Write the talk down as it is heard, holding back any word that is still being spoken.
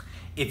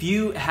If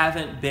you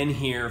haven't been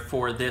here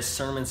for this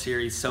sermon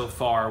series so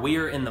far, we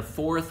are in the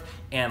fourth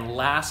and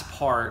last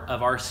part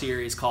of our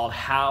series called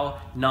How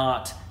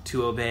Not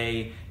to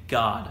Obey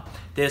God.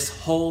 This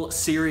whole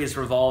series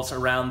revolves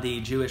around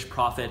the Jewish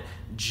prophet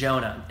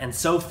Jonah. And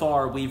so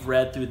far, we've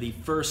read through the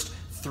first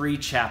 3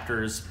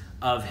 chapters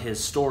of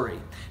his story.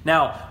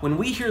 Now, when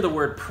we hear the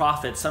word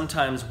prophet,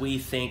 sometimes we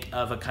think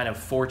of a kind of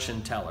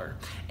fortune teller.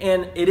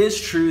 And it is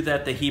true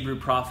that the Hebrew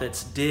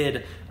prophets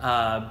did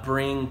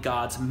bring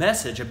God's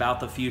message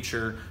about the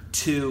future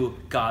to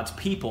God's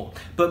people.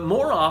 But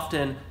more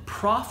often,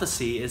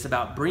 prophecy is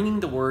about bringing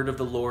the word of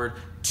the Lord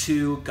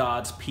to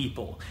God's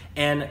people.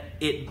 And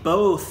it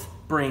both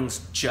brings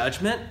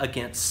judgment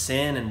against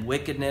sin and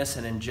wickedness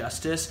and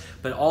injustice,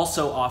 but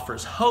also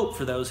offers hope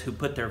for those who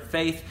put their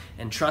faith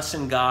and trust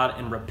in God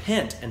and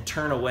repent and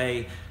turn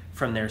away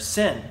from their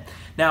sin.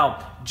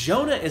 Now,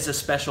 Jonah is a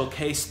special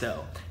case,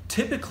 though.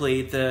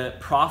 Typically, the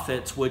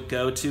prophets would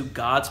go to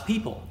God's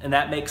people, and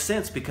that makes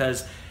sense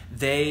because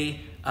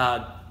they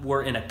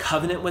were in a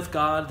covenant with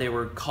God. They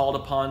were called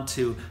upon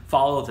to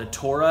follow the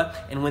Torah.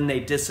 And when they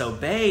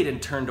disobeyed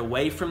and turned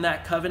away from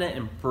that covenant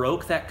and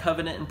broke that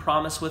covenant and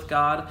promise with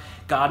God,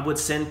 God would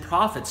send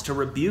prophets to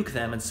rebuke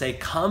them and say,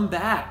 come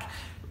back,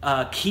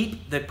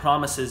 keep the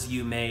promises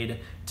you made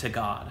to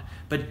God.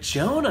 But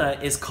Jonah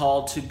is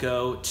called to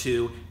go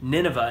to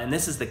Nineveh, and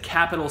this is the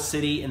capital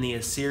city in the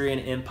Assyrian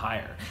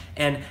Empire.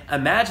 And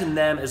imagine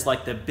them as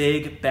like the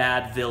big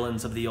bad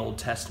villains of the Old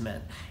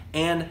Testament.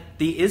 And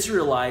the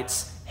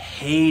Israelites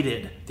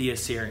hated the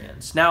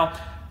Assyrians. Now,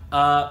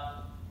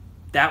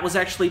 that was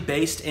actually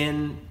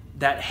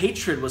that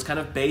hatred was kind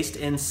of based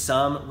in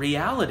some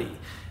reality.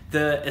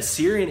 The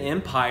Assyrian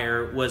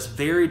Empire was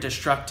very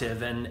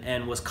destructive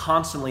and was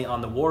constantly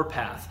on the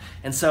warpath.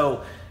 And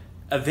so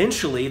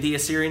eventually the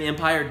Assyrian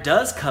Empire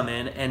does come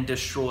in and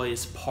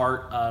destroys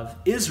part of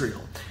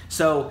Israel.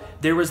 So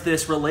there was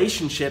this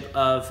relationship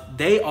of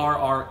they are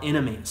our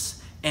enemies.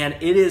 And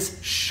it is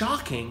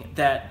shocking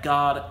that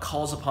God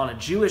calls upon a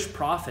Jewish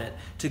prophet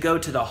to go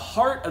to the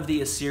heart of the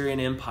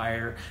Assyrian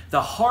Empire,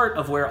 the heart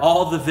of where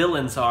all the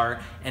villains are,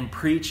 and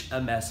preach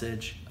a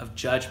message of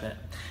judgment.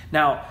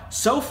 Now,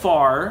 so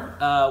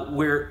far,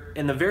 we're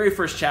in the very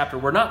first chapter,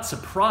 we're not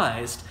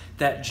surprised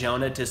that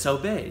Jonah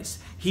disobeys.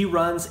 He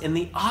runs in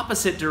the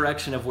opposite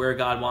direction of where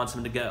God wants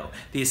him to go.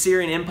 The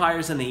Assyrian Empire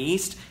is in the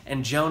east,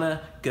 and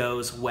Jonah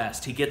goes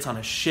west. He gets on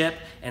a ship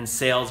and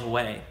sails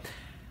away.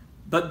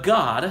 But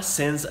God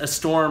sends a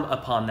storm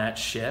upon that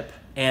ship,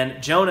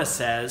 and Jonah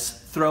says,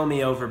 throw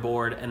me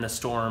overboard and the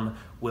storm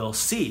will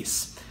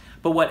cease.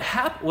 But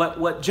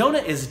what Jonah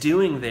is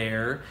doing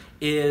there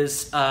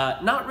is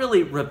not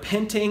really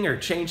repenting or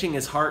changing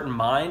his heart and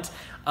mind.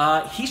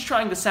 He's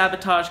trying to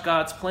sabotage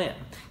God's plan.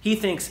 He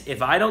thinks,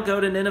 if I don't go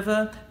to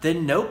Nineveh,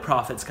 then no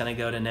prophet's going to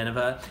go to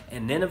Nineveh,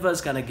 and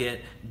Nineveh's going to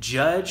get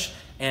judged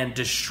and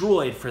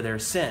destroyed for their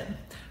sin.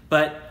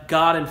 But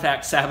God, in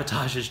fact,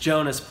 sabotages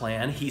Jonah's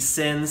plan. He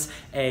sends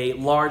a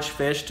large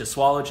fish to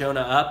swallow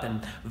Jonah up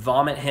and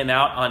vomit him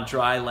out on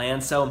dry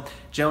land. So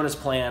Jonah's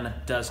plan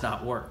does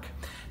not work.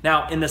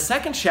 Now, in the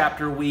second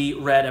chapter, we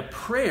read a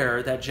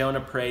prayer that Jonah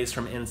prays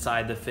from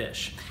inside the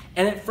fish.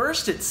 And at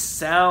first, it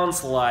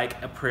sounds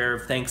like a prayer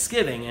of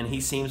thanksgiving, and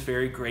he seems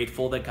very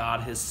grateful that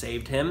God has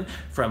saved him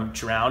from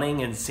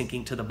drowning and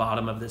sinking to the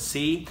bottom of the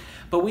sea.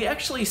 But we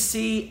actually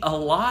see a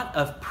lot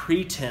of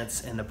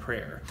pretense in the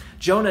prayer.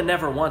 Jonah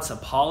never once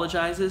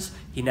apologizes.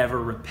 He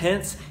never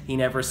repents. He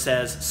never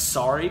says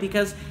sorry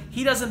because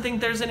he doesn't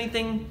think there's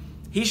anything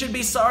he should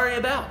be sorry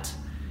about.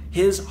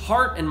 His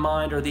heart and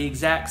mind are the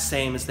exact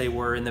same as they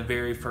were in the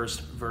very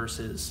first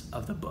verses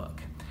of the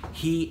book.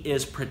 He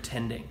is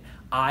pretending.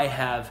 I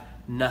have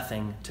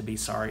nothing to be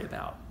sorry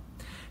about.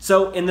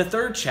 So in the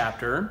third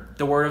chapter,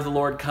 the word of the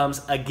Lord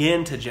comes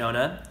again to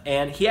Jonah,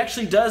 and he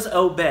actually does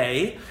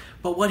obey.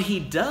 But what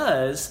he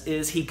does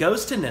is he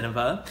goes to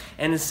Nineveh,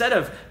 and instead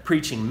of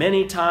preaching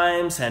many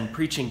times and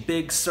preaching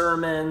big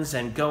sermons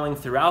and going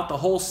throughout the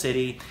whole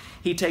city,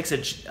 he takes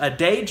a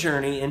day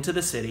journey into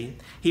the city.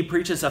 He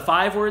preaches a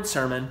 5-word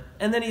sermon,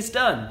 and then he's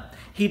done.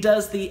 He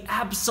does the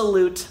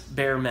absolute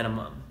bare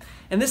minimum.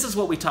 And this is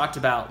what we talked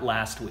about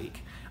last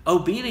week.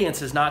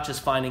 Obedience is not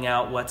just finding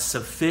out what's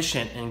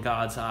sufficient in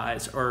God's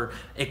eyes or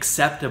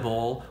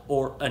acceptable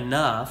or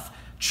enough.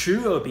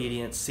 True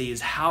obedience sees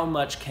how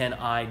much can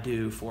I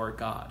do for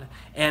God.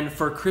 And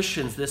for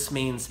Christians, this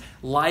means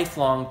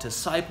lifelong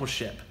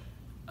discipleship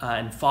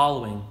and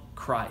following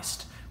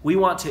Christ. We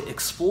want to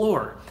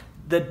explore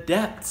the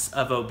depths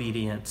of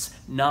obedience,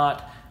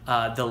 not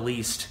the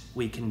least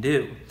we can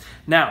do.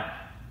 Now,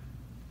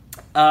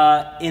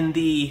 in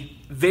the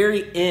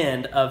very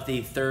end of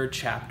the third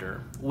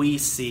chapter, we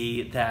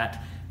see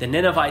that the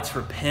Ninevites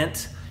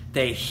repent.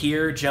 They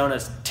hear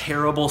Jonah's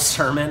terrible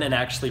sermon and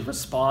actually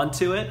respond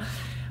to it.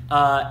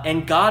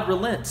 And God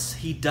relents.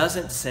 He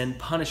doesn't send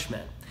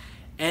punishment.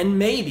 And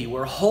maybe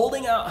we're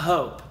holding out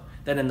hope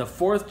that in the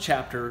fourth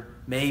chapter,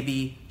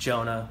 maybe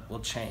Jonah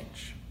will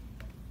change.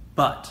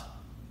 But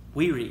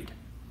we read,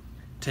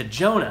 to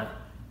Jonah,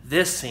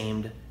 this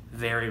seemed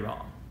very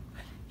wrong.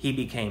 He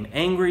became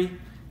angry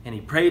And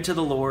he prayed to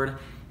the Lord,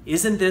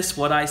 "Isn't this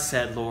what I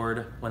said,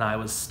 Lord, when I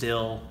was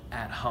still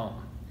at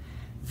home?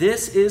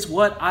 This is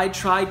what I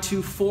tried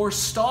to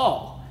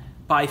forestall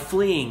by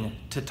fleeing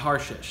to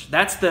Tarshish."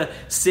 That's the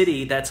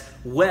city that's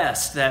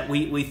west that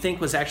we think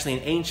was actually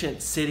an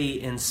ancient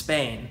city in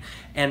Spain.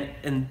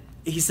 And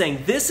he's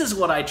saying, this is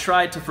what I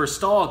tried to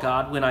forestall,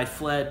 God, when I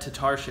fled to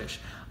Tarshish.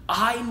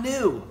 I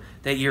knew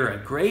that you're a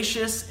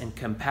gracious and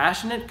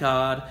compassionate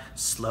God,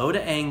 slow to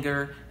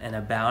anger and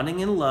abounding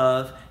in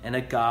love, and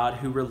a God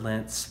who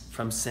relents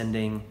from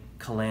sending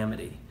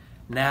calamity.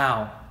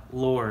 Now,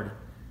 Lord,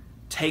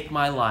 take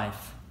my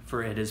life,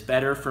 for it is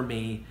better for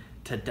me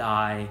to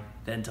die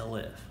than to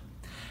live.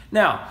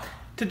 Now,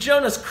 to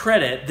Jonah's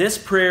credit, this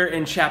prayer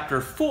in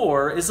chapter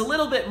 4 is a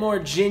little bit more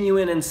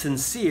genuine and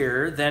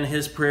sincere than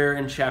his prayer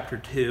in chapter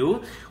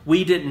 2.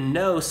 We didn't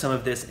know some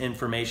of this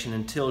information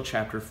until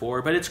chapter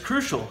 4, but it's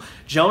crucial.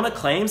 Jonah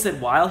claims that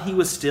while he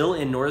was still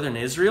in northern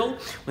Israel,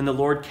 when the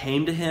Lord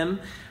came to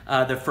him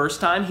the first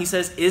time, he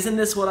says, "Isn't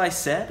this what I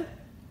said?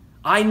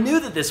 I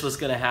knew that this was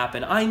going to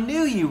happen. I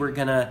knew you were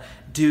going to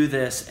do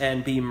this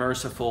and be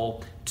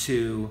merciful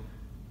to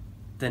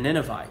the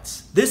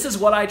Ninevites. This is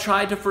what I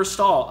tried to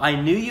forestall. I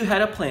knew you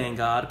had a plan,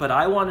 God, but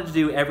I wanted to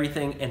do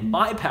everything in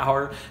my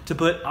power to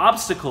put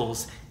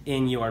obstacles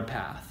in your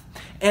path."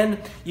 And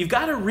you've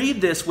got to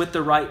read this with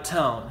the right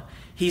tone.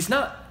 He's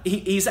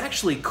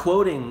actually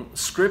quoting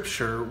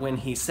scripture when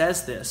he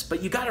says this,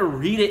 but you got to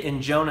read it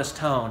in Jonah's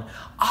tone.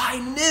 I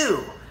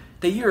knew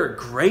that you're a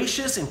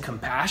gracious and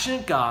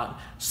compassionate God,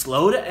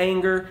 slow to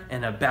anger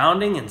and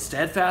abounding in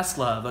steadfast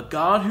love, a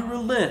God who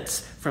relents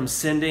from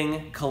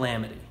sending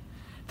calamity.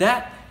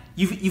 That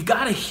you've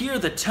got to hear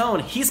the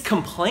tone. He's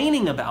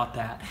complaining about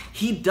that.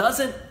 He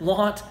doesn't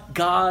want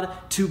God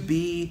to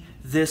be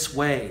this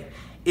way.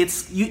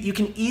 You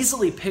can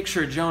easily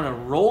picture Jonah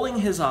rolling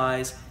his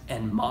eyes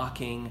and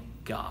mocking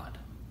God.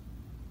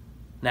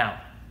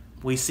 Now,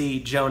 we see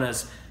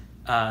Jonah's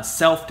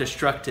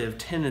self-destructive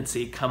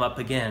tendency come up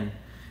again.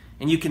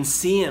 And you can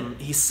see him.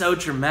 He's so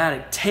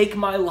dramatic. "Take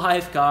my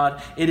life, God.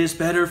 It is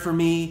better for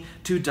me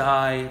to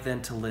die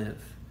than to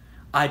live."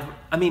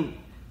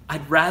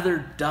 I'd rather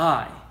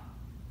die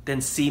than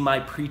see my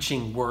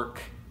preaching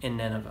work in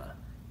Nineveh.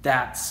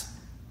 That's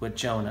what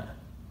Jonah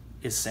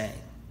is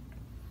saying.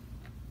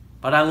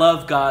 But I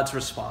love God's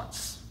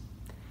response.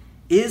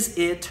 Is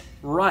it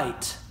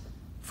right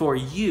for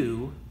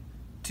you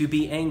to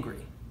be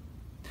angry?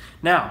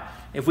 Now,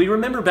 if we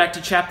remember back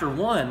to chapter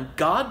 1,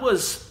 God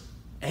was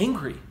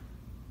angry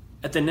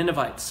at the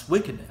Ninevites'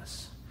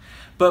 wickedness.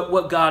 But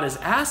what God is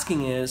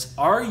asking is,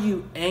 are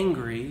you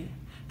angry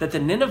that the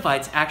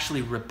Ninevites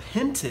actually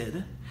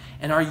repented,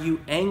 and are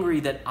you angry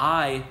that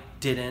I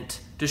didn't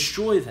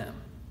destroy them?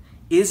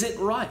 Is it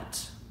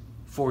right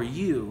for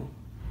you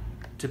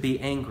to be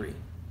angry?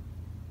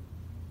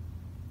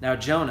 Now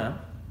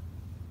Jonah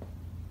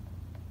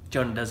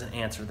doesn't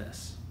answer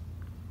this.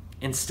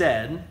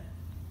 Instead,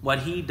 what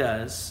he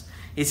does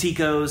is he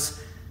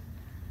goes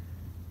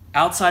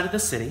outside of the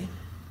city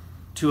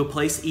to a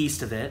place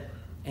east of it,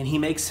 and he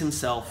makes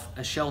himself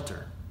a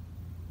shelter.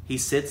 He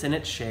sits in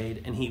its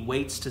shade and he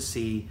waits to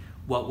see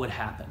what would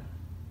happen.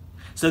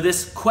 So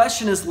this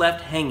question is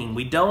left hanging.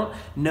 We don't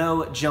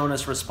know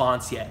Jonah's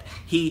response yet.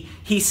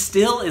 He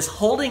still is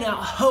holding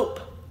out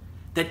hope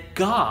that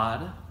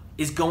God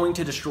is going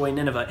to destroy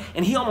Nineveh.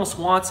 And he almost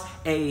wants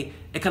a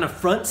kind of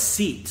front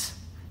seat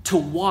to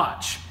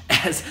watch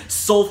as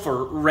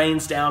sulfur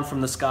rains down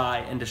from the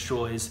sky and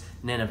destroys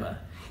Nineveh.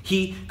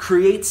 He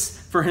creates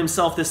for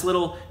himself this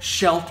little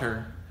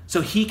shelter so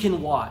he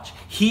can watch.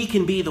 He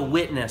can be the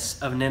witness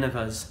of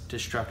Nineveh's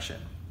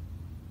destruction.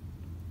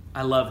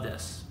 I love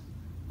this.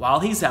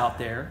 While he's out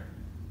there,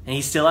 and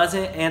he still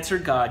hasn't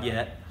answered God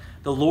yet,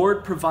 the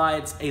Lord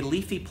provides a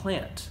leafy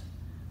plant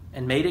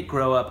and made it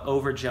grow up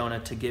over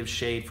Jonah to give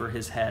shade for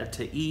his head,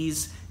 to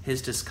ease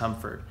his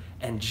discomfort.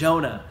 And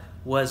Jonah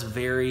was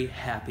very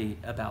happy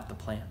about the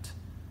plant.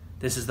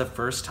 This is the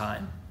first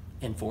time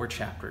in 4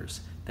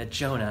 chapters that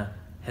Jonah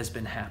has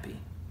been happy.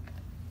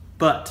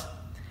 But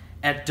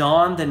at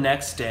dawn the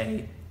next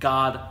day,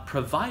 God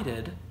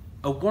provided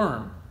a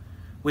worm,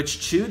 which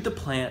chewed the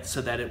plant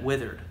so that it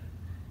withered.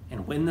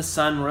 And when the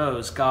sun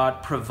rose,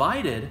 God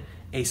provided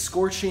a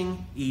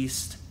scorching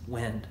east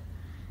wind.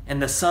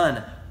 And the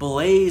sun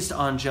blazed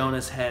on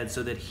Jonah's head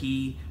so that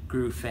he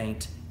grew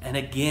faint. And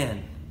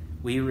again,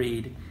 we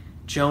read,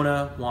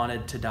 Jonah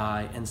wanted to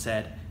die and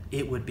said,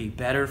 "It would be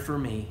better for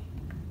me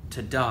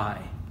to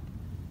die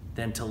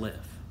than to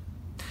live."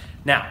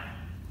 Now,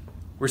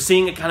 we're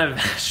seeing a kind of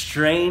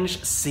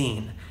strange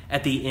scene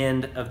at the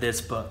end of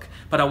this book.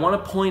 But I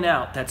want to point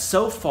out that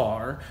so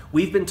far,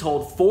 we've been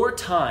told 4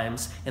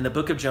 times in the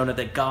book of Jonah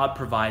that God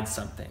provides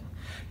something.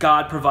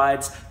 God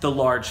provides the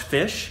large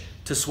fish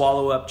to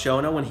swallow up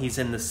Jonah when he's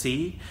in the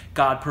sea.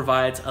 God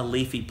provides a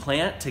leafy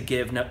plant to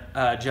give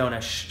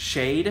Jonah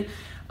shade.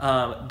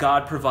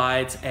 God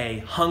provides a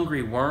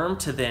hungry worm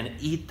to then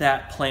eat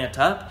that plant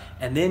up.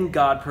 And then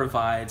God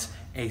provides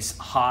a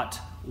hot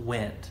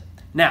wind.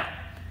 Now,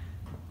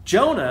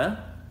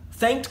 Jonah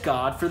thanked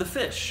God for the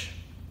fish.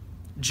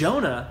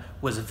 Jonah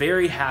was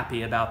very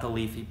happy about the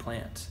leafy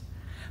plant,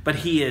 but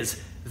he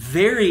is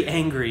very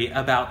angry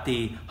about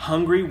the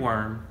hungry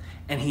worm,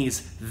 and he's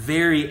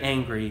very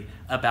angry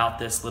about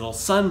this little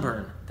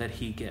sunburn that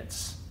he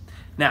gets.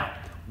 Now,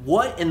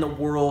 what in the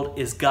world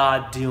is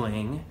God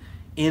doing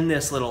in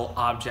this little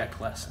object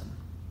lesson?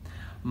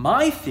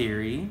 My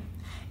theory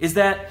is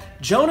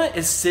that Jonah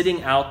is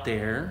sitting out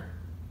there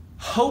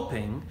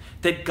hoping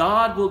that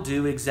God will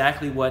do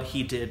exactly what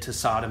he did to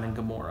Sodom and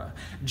Gomorrah.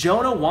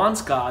 Jonah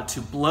wants God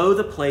to blow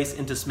the place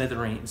into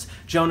smithereens.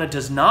 Jonah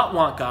does not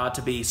want God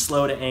to be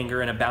slow to anger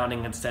and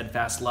abounding in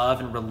steadfast love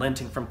and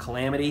relenting from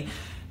calamity.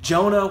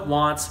 Jonah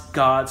wants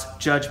God's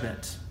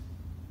judgment.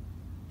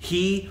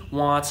 He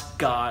wants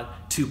God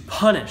to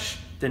punish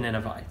the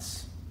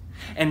Ninevites.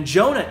 And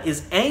Jonah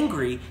is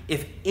angry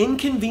if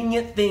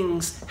inconvenient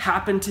things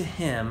happen to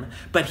him,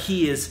 but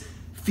he is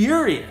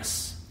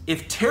furious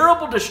if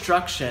terrible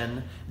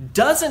destruction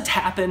doesn't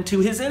happen to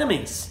his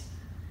enemies.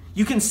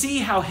 You can see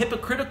how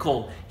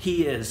hypocritical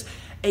he is.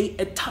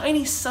 A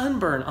tiny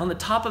sunburn on the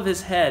top of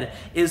his head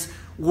is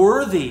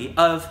worthy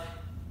of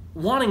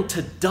wanting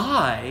to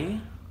die,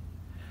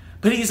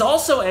 but he's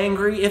also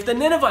angry if the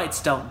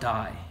Ninevites don't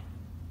die.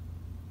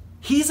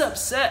 He's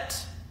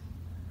upset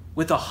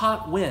with a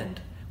hot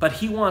wind, but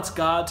he wants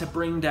God to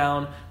bring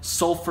down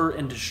sulfur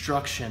and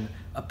destruction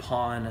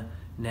upon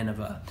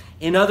Nineveh.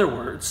 In other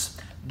words,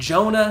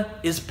 Jonah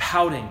is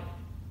pouting.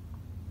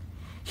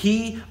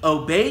 He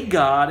obeyed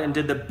God and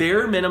did the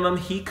bare minimum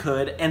he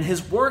could, and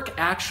his work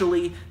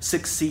actually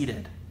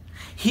succeeded.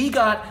 He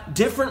got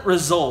different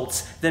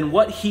results than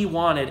what he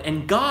wanted,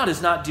 and God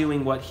is not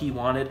doing what he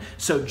wanted.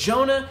 So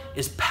Jonah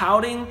is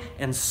pouting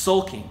and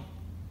sulking.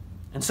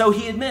 And so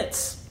he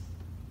admits,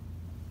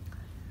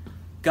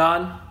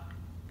 God,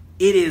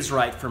 it is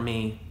right for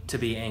me to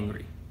be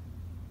angry.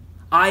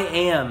 I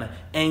am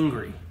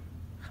angry.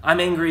 I'm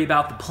angry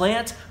about the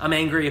plant, I'm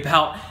angry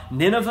about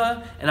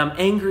Nineveh, and I'm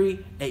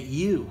angry at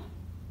you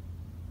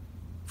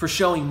for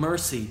showing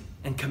mercy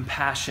and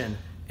compassion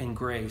and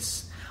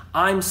grace.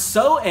 I'm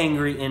so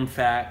angry, in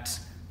fact,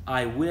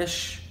 I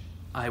wish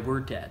I were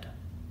dead.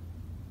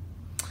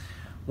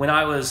 When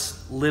I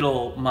was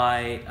little,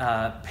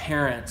 my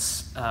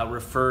parents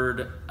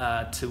referred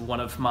to one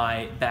of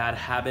my bad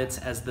habits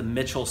as the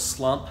Mitchell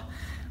slump.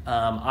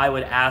 I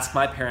would ask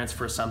my parents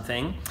for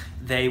something,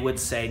 they would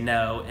say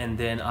no, and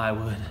then I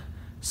would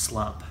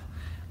slump.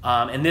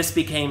 And this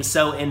became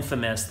so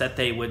infamous that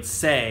they would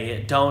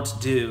say, don't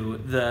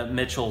do the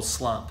Mitchell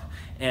slump.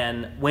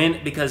 And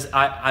because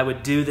I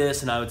would do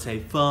this and I would say,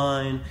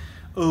 fine,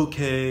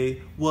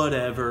 okay,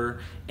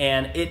 whatever.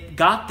 And it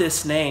got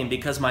this name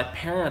because my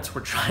parents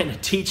were trying to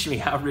teach me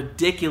how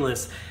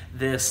ridiculous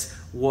this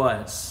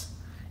was.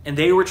 And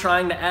they were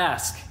trying to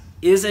ask,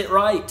 is it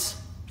right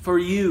for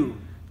you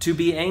to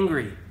be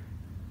angry?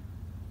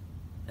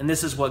 And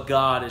this is what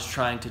God is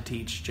trying to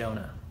teach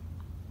Jonah.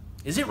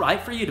 Is it right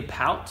for you to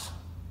pout?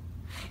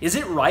 Is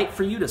it right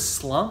for you to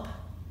slump?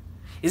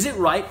 Is it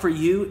right for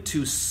you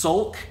to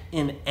sulk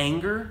in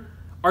anger?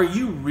 Are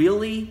you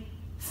really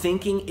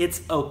thinking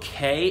it's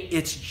okay,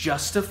 it's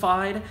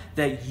justified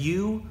that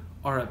you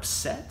are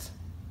upset?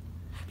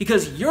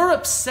 Because you're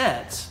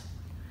upset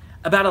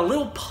about a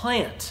little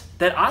plant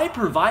that I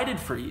provided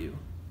for you,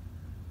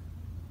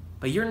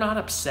 but you're not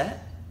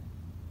upset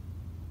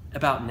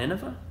about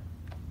Nineveh?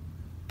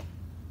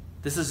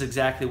 This is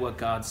exactly what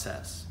God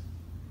says.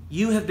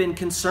 You have been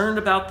concerned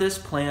about this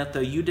plant, though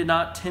you did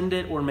not tend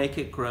it or make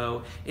it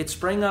grow. It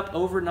sprang up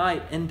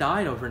overnight and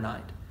died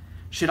overnight.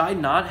 Should I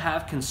not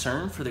have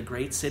concern for the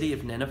great city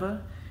of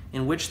Nineveh,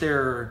 in which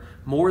there are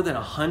more than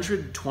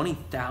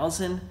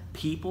 120,000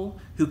 people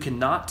who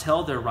cannot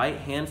tell their right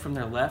hand from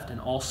their left,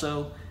 and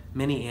also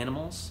many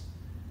animals?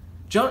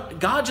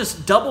 God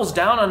just doubles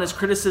down on his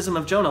criticism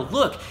of Jonah.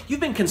 Look, you've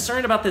been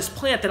concerned about this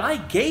plant that I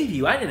gave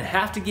you. I didn't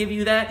have to give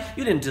you that.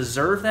 You didn't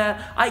deserve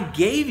that. I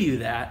gave you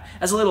that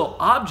as a little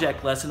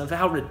object lesson of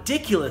how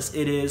ridiculous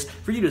it is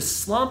for you to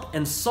slump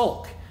and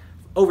sulk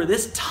over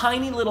this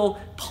tiny little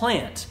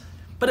plant.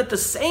 But at the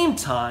same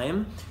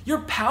time,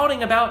 you're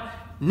pouting about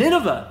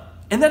Nineveh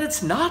and that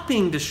it's not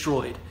being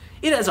destroyed.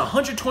 It has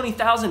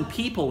 120,000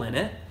 people in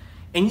it,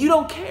 and you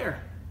don't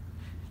care.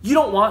 You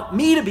don't want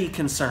me to be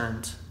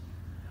concerned.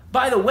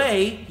 By the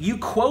way, you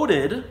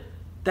quoted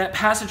that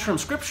passage from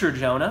Scripture,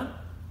 Jonah,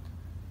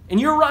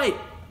 and you're right.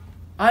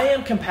 I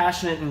am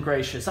compassionate and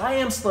gracious. I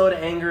am slow to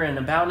anger and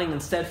abounding in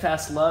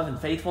steadfast love and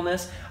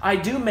faithfulness. I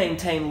do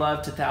maintain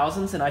love to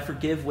thousands, and I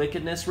forgive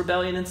wickedness,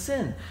 rebellion, and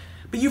sin.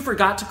 But you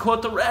forgot to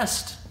quote the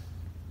rest.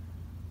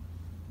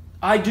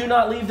 I do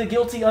not leave the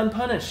guilty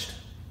unpunished.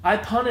 I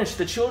punish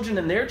the children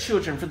and their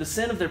children for the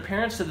sin of their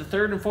parents to the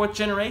third and fourth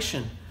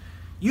generation.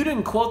 You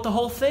didn't quote the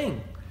whole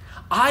thing.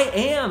 I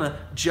am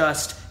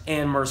just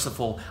and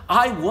merciful.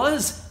 I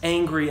was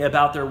angry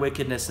about their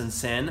wickedness and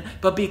sin,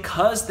 but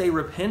because they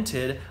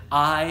repented,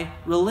 I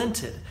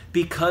relented.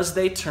 Because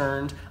they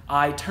turned,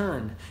 I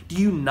turned. Do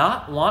you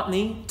not want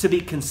me to be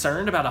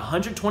concerned about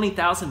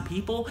 120,000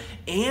 people,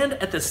 and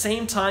at the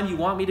same time you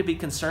want me to be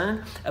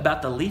concerned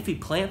about the leafy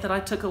plant that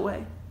I took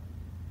away?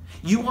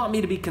 You want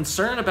me to be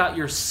concerned about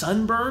your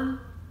sunburn,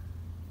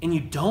 and you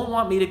don't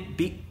want me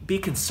to be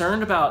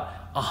concerned about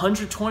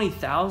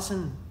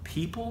 120,000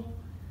 people?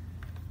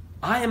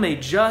 I am a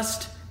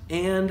just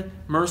and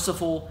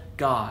merciful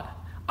God.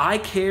 I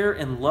care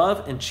and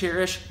love and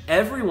cherish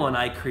everyone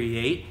I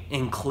create,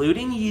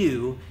 including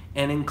you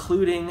and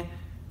including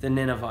the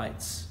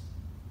Ninevites.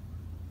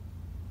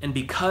 And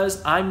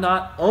because I'm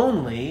not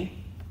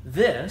only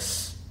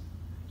this,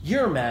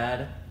 you're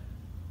mad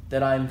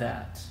that I'm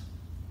that.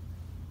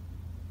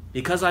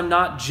 Because I'm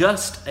not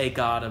just a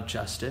God of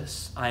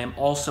justice, I am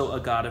also a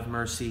God of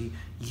mercy.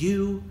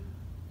 You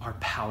are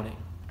pouting.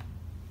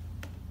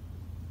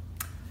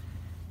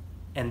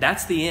 And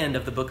that's the end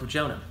of the book of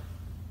Jonah.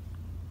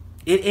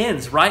 It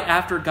ends right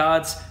after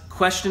God's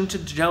question to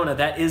Jonah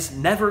that is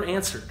never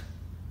answered.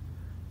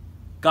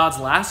 God's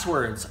last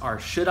words are,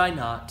 "Should I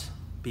not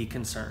be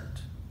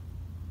concerned?"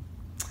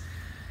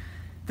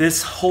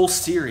 This whole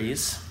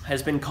series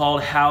has been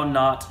called How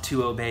Not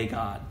to Obey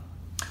God.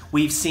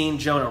 We've seen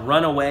Jonah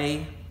run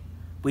away.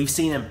 We've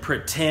seen him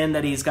pretend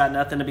that he's got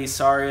nothing to be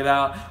sorry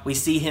about. We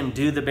see him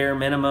do the bare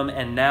minimum,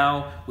 and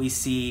now we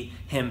see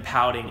him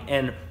pouting.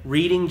 And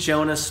reading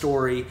Jonah's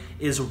story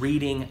is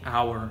reading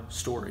our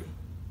story.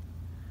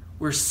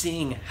 We're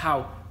seeing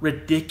how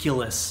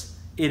ridiculous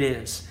it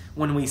is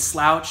when we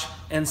slouch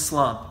and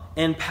slump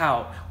and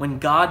pout when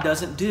God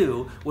doesn't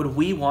do what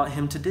we want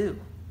him to do.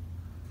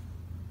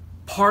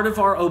 Part of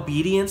our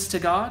obedience to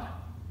God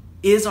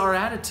is our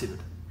attitude.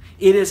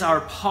 It is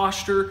our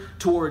posture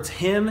towards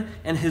him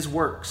and his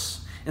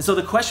works. And so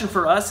the question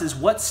for us is,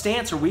 what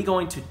stance are we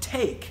going to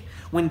take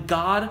when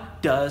God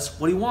does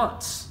what he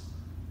wants?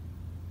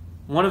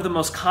 One of the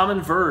most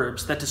common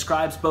verbs that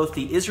describes both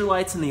the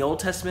Israelites in the Old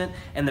Testament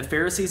and the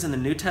Pharisees in the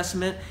New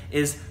Testament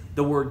is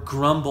the word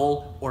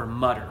grumble or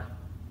mutter.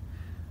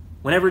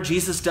 Whenever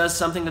Jesus does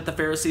something that the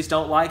Pharisees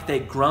don't like, they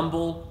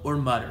grumble or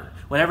mutter.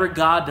 Whenever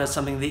God does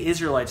something the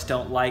Israelites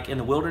don't like in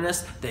the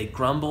wilderness, they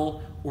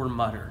grumble or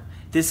mutter.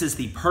 This is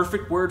the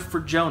perfect word for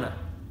Jonah.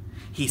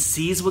 He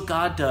sees what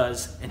God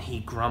does and he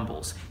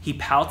grumbles. He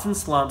pouts and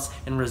slumps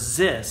and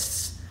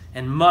resists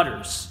and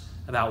mutters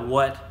about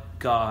what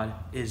God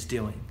is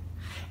doing.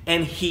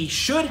 And he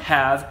should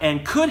have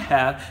and could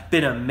have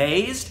been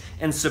amazed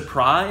and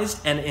surprised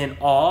and in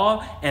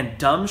awe and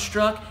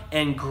dumbstruck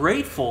and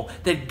grateful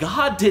that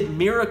God did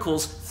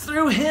miracles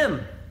through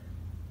him.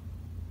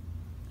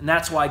 And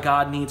that's why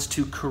God needs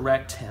to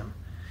correct him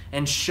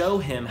and show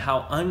him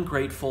how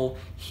ungrateful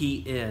he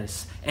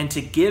is, and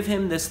to give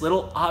him this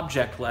little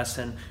object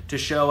lesson to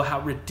show how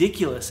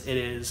ridiculous it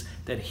is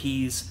that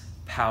he's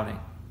pouting.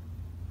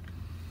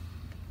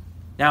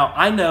 Now,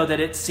 I know that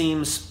it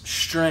seems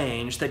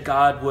strange that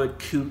God would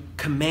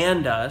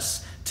command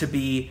us to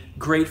be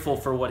grateful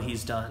for what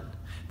he's done.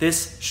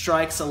 This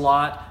strikes a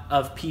lot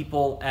of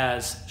people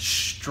as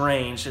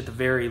strange, at the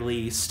very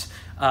least,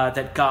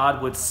 that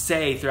God would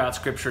say throughout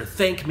Scripture,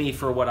 "Thank me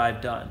for what I've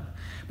done."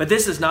 But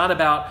this is not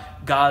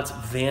about God's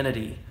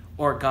vanity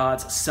or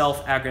God's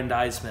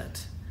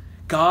self-aggrandizement.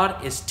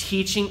 God is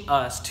teaching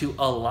us to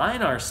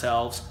align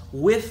ourselves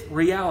with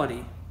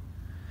reality.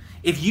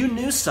 If you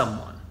knew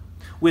someone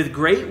with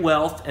great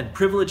wealth and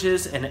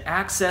privileges and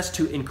access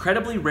to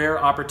incredibly rare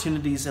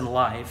opportunities in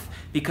life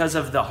because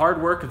of the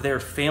hard work of their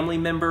family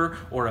member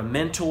or a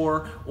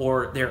mentor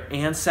or their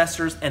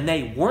ancestors, and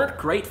they weren't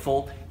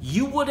grateful,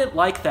 you wouldn't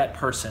like that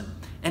person.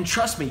 And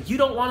trust me, you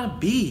don't want to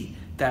be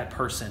that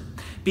person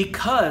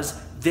because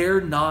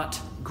they're not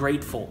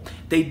grateful.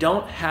 They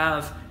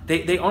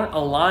aren't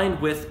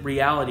aligned with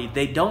reality.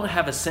 They don't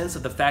have a sense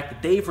of the fact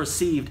that they've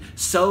received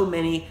so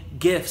many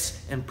gifts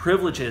and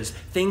privileges,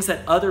 things that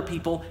other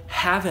people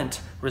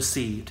haven't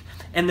received.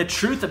 And the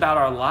truth about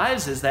our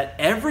lives is that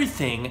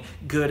everything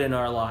good in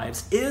our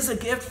lives is a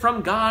gift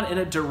from God in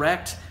a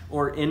direct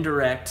or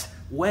indirect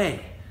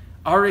way.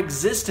 Our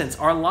existence,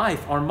 our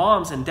life, our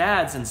moms and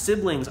dads and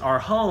siblings, our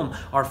home,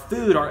 our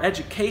food, our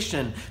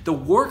education, the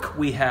work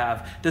we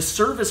have, the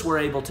service we're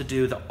able to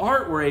do, the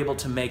art we're able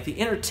to make,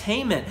 the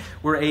entertainment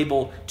we're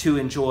able to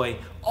enjoy,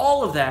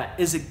 all of that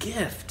is a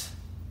gift.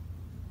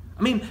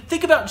 I mean,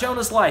 think about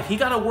Jonah's life. He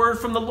got a word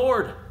from the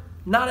Lord.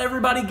 Not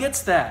everybody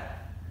gets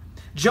that.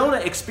 Jonah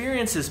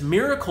experiences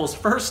miracles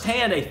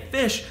firsthand. A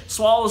fish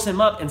swallows him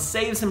up and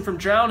saves him from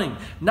drowning.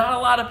 Not a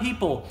lot of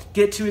people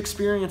get to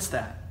experience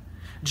that.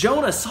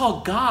 Jonah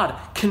saw God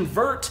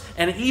convert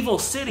an evil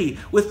city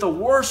with the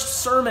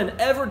worst sermon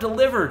ever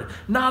delivered.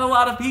 Not a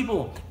lot of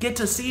people get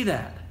to see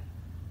that.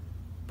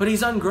 But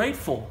he's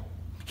ungrateful.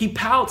 He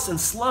pouts and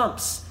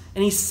slumps,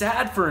 and he's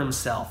sad for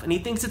himself, and he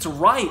thinks it's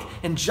right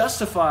and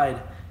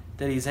justified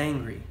that he's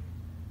angry.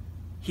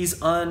 He's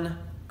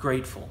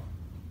ungrateful.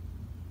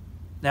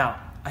 Now,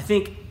 I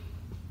think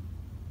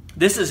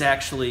this is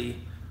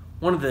actually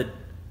one of the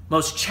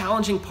most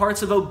challenging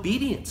parts of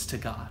obedience to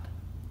God.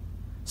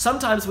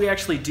 Sometimes we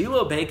actually do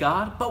obey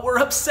God, but we're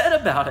upset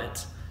about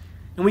it.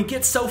 And we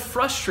get so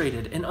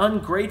frustrated and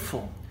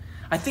ungrateful.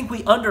 I think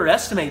we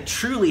underestimate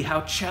truly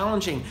how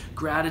challenging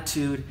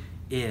gratitude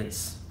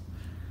is.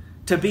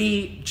 To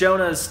be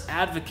Jonah's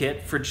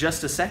advocate for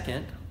just a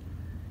second,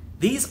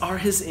 These are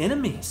his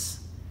enemies.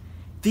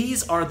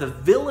 These are the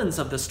villains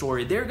of the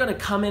story. They're going to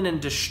come in and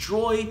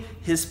destroy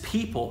his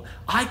people.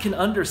 I can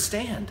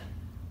understand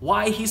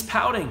why he's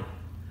pouting.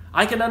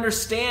 I can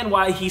understand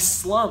why he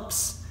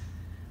slumps.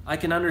 I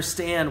can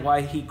understand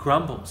why he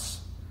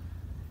grumbles.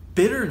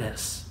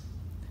 Bitterness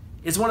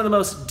is one of the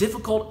most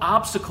difficult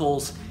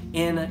obstacles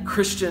in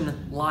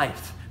Christian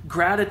life.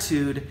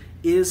 Gratitude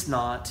is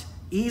not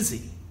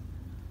easy.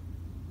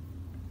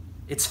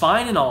 It's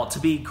fine and all to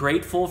be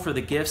grateful for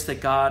the gifts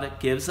that God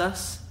gives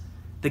us,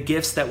 the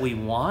gifts that we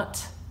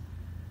want.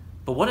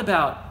 But what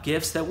about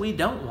gifts that we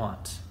don't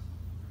want?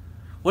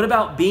 What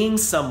about being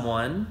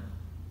someone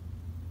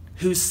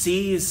who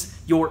sees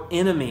your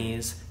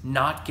enemies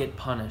not get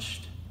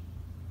punished?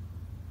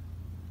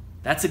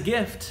 That's a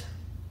gift.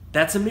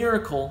 That's a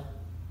miracle.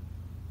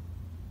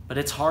 But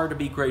it's hard to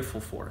be grateful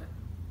for it.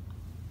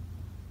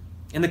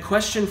 And the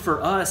question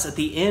for us at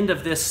the end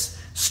of this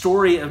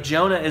story of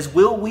Jonah is,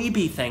 will we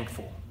be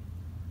thankful?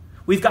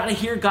 We've got to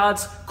hear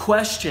God's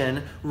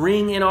question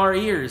ring in our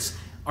ears.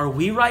 Are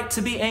we right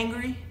to be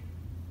angry?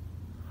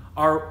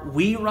 Are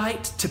we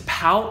right to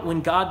pout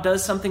when God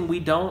does something we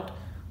don't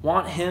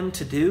want him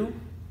to do?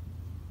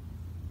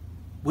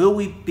 Will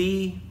we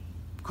be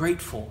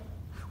grateful?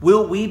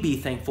 Will we be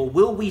thankful?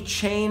 Will we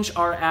change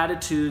our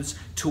attitudes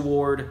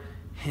toward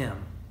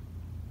him?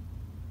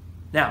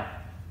 Now,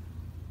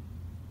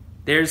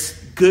 there's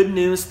good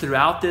news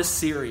throughout this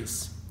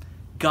series.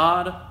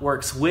 God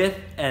works with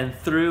and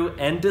through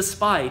and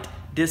despite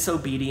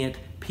disobedient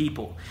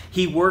people.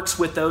 He works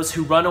with those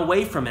who run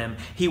away from him.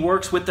 He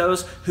works with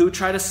those who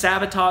try to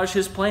sabotage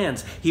his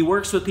plans. He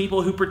works with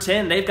people who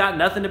pretend they've got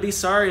nothing to be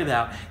sorry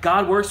about.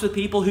 God works with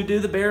people who do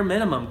the bare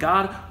minimum.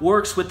 God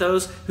works with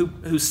those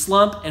who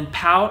slump and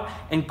pout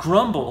and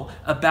grumble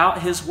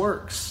about his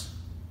works.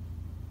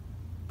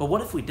 But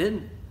what if we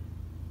didn't?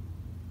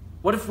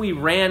 What if we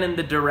ran in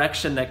the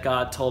direction that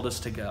God told us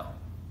to go?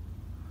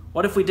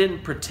 What if we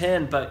didn't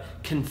pretend but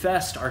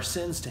confessed our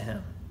sins to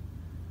him?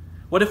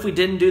 What if we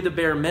didn't do the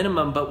bare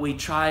minimum but we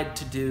tried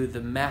to do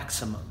the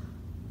maximum?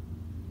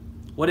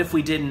 What if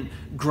we didn't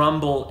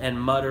grumble and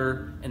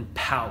mutter and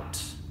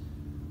pout?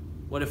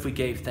 What if we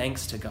gave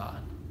thanks to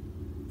God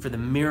for the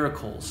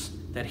miracles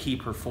that he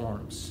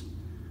performs?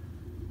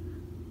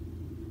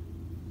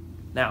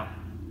 Now,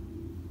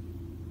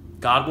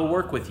 God will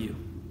work with you.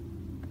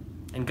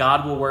 And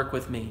God will work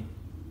with me,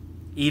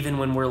 even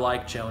when we're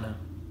like Jonah.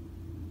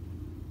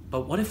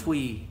 But what if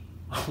we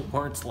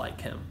weren't like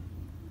him?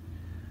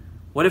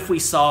 What if we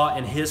saw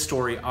in his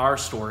story our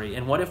story?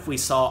 And what if we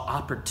saw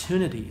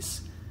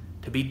opportunities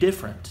to be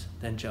different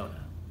than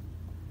Jonah?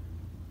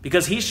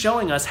 Because he's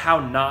showing us how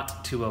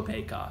not to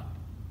obey God.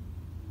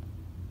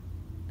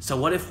 So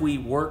what if we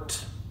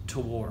worked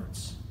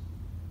towards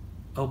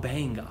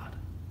obeying God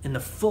in the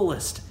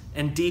fullest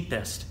and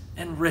deepest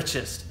and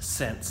richest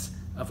sense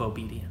of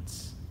obedience?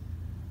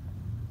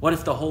 What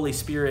if the Holy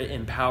Spirit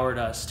empowered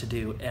us to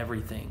do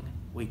everything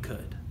we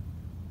could?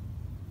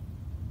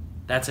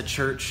 That's a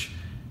church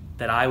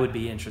that I would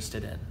be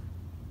interested in.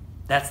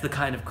 That's the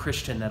kind of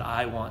Christian that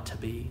I want to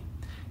be.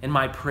 And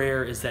my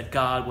prayer is that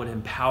God would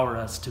empower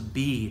us to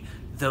be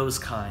those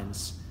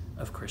kinds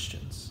of Christians.